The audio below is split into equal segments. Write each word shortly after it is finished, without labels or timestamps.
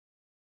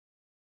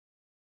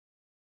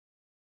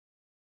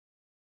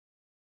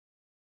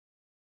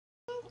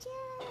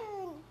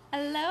Platoon.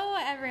 Hello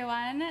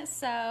everyone.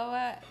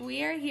 So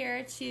we are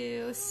here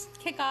to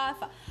kick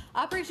off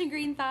Operation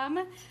Green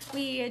Thumb.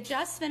 We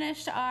just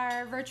finished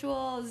our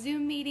virtual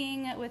Zoom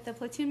meeting with the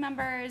Platoon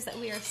members.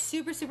 We are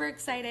super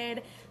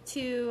excited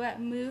to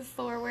move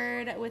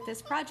forward with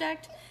this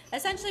project.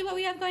 Essentially what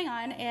we have going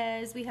on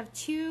is we have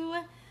two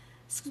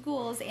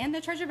schools in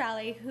the Treasure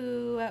Valley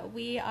who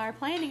we are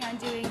planning on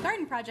doing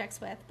garden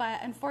projects with, but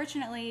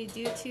unfortunately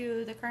due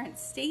to the current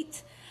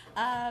state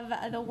of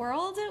the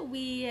world,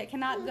 we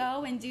cannot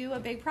go and do a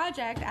big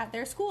project at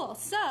their school.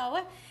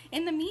 So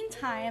in the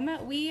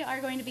meantime, we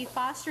are going to be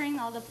fostering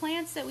all the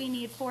plants that we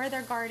need for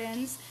their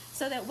gardens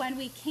so that when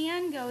we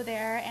can go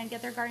there and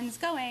get their gardens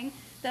going,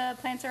 the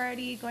plants are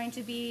already going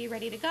to be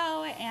ready to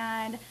go,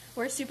 and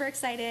we're super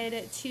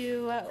excited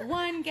to,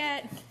 one,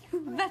 get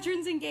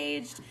veterans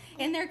engaged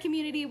in their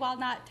community while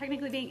not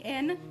technically being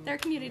in their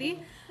community,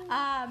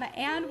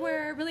 and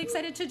we're really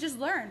excited to just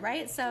learn,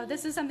 right? So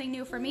this is something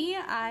new for me.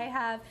 I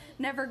have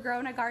never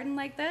grown a garden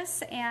like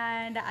this,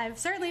 and I've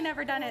certainly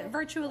never done it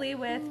virtually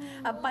with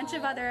a bunch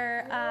of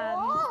other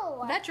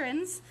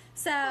veterans.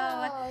 So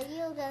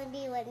you're gonna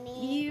be with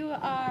me. You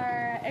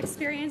are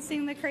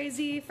experiencing the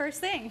crazy first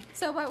thing.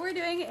 So what we're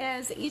doing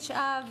is each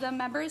of the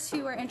members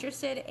who are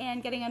interested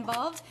in getting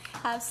involved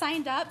have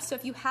signed up. So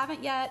if you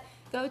haven't yet,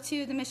 go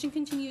to the Mission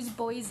Continues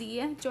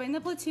Boise, join the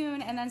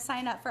platoon, and then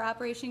sign up for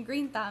Operation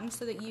Green Thumb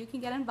so that you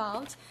can get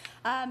involved.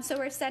 So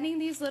we're sending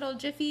these little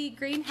Jiffy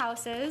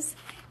greenhouses,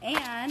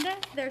 and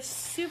they're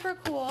super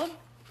cool.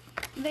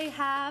 They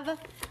have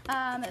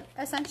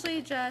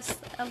essentially just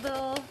a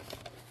little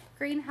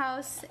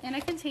greenhouse in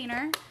a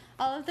container.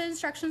 All of the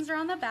instructions are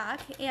on the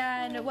back,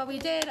 and what we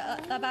did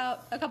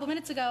about a couple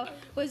minutes ago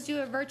was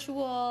do a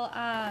virtual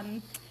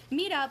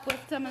meet up with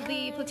some of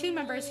the platoon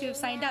members who have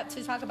signed up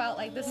to talk about,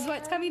 like, this is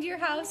what's coming to your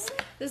house,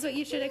 this is what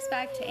you should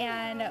expect,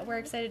 and we're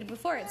excited to move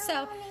forward.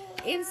 So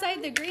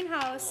inside the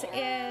greenhouse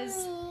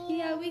is,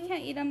 yeah, we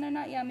can't eat them, they're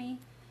not yummy.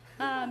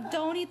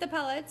 Don't eat the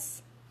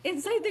pellets.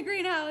 Inside the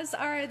greenhouse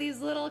are these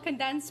little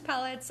condensed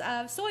pellets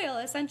of soil,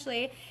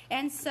 essentially.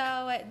 And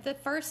so the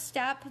first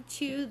step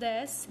to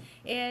this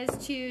is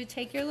to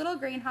take your little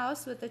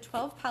greenhouse with the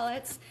 12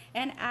 pellets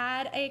and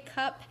add a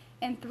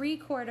 1.75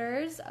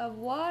 cups of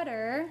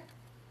water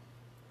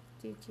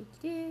to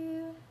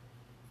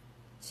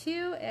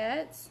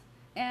it.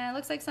 And it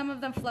looks like some of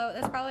them float.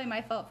 That's probably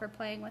my fault for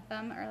playing with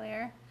them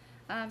earlier.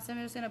 So I'm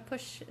just going to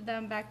push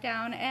them back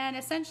down. And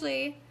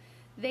essentially,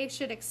 they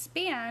should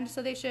expand,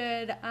 so they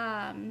should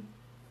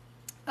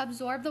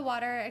absorb the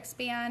water,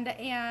 expand,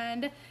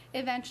 and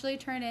eventually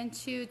turn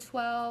into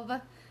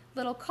 12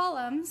 little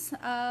columns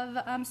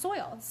of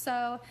soil.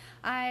 So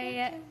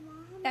I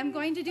am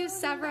going to do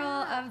several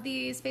of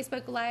these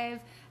Facebook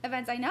Live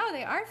events. I know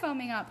they are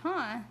foaming up,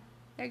 huh?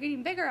 They're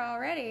getting bigger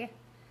already.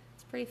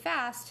 It's pretty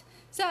fast.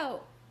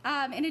 So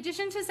in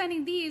addition to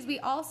sending these, we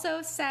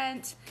also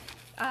sent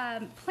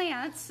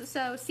plants,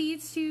 so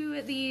seeds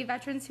to the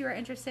veterans who are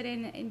interested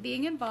in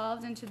being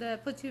involved, and to the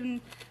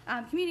platoon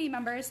community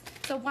members.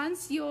 So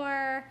once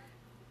your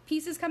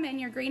pieces come in,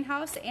 your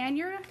greenhouse and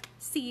your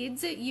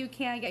seeds, you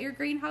can get your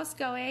greenhouse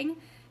going.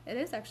 It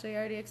is actually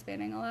already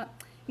expanding a lot.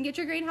 You can get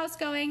your greenhouse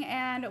going,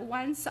 and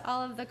once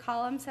all of the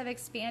columns have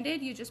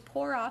expanded, you just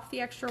pour off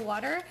the extra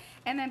water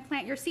and then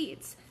plant your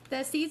seeds.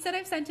 The seeds that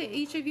I've sent to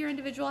each of your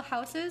individual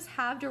houses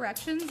have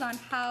directions on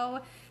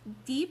how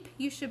deep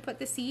you should put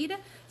the seed.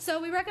 So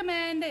we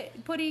recommend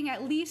putting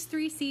at least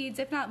 3 seeds,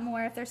 if not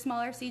more. If they're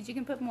smaller seeds, you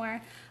can put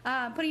more.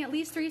 Putting at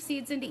least 3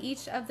 seeds into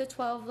each of the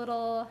 12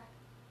 little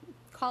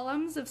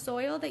columns of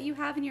soil that you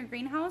have in your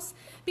greenhouse,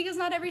 because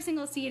not every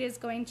single seed is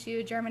going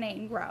to germinate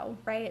and grow,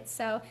 right?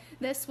 So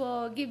this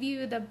will give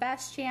you the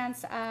best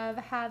chance of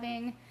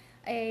having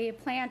a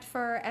plant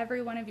for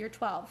every one of your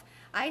 12.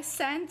 I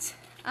sent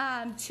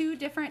 2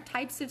 different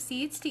types of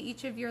seeds to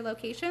each of your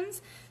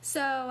locations.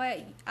 So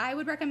I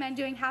would recommend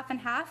doing half and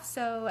half,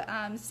 so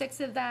 6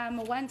 of them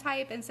one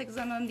type and 6 of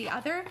them the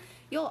other.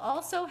 You'll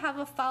also have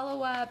a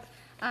follow-up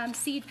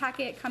seed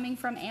packet coming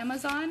from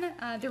Amazon.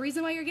 The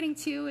reason why you're getting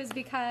 2 is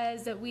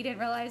because we didn't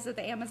realize that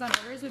the Amazon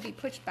orders would be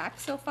pushed back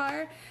so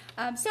far.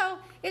 So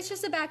it's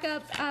just a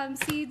backup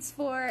seeds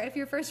for if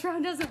your first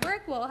round doesn't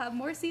work, we'll have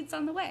more seeds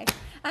on the way.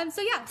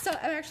 So yeah, so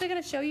I'm actually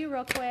going to show you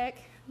real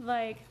quick.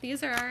 Like,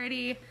 these are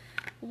already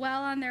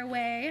well on their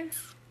way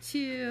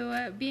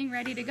to being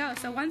ready to go.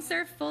 So once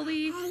they're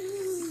fully,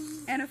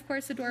 and of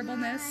course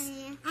adorableness,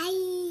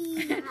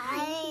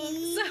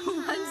 so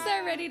once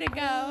they're ready to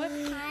go,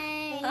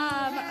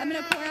 I'm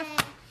gonna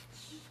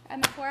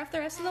pour off the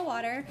rest of the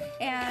water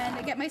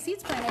and get my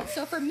seeds planted.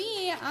 So for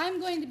me, I'm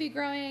going to be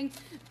growing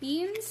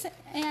beans,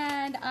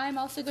 and I'm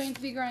also going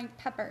to be growing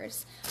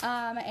peppers.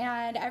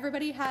 And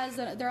everybody has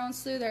their own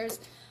slew. There's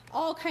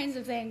all kinds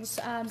of things,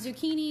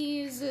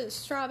 zucchinis,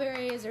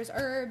 strawberries, there's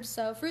herbs,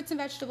 so fruits and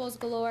vegetables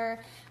galore.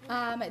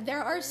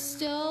 There are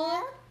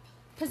still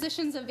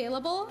positions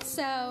available,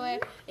 so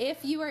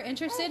if you are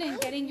interested in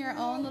getting your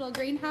own little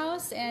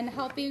greenhouse and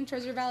helping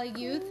Treasure Valley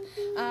youth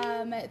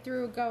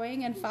through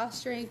growing and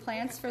fostering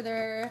plants for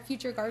their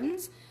future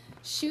gardens,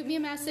 shoot me a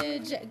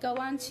message, go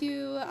on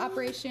to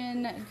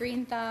Operation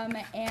Green Thumb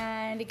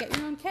and get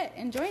your own kit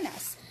and join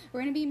us. We're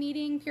going to be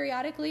meeting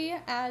periodically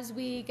as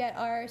we get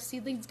our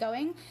seedlings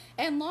going.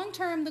 And long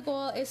term, the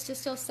goal is to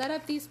still set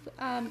up these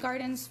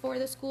gardens for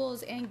the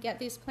schools and get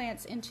these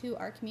plants into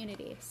our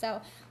community. So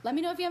let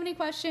me know if you have any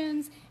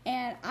questions.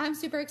 And I'm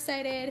super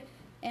excited,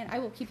 and I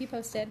will keep you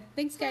posted.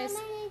 Thanks, guys.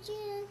 Hi, my name's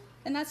June.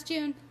 And that's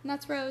June, and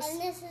that's Rose. And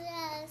this is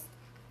us.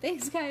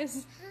 Thanks,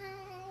 guys. Hi.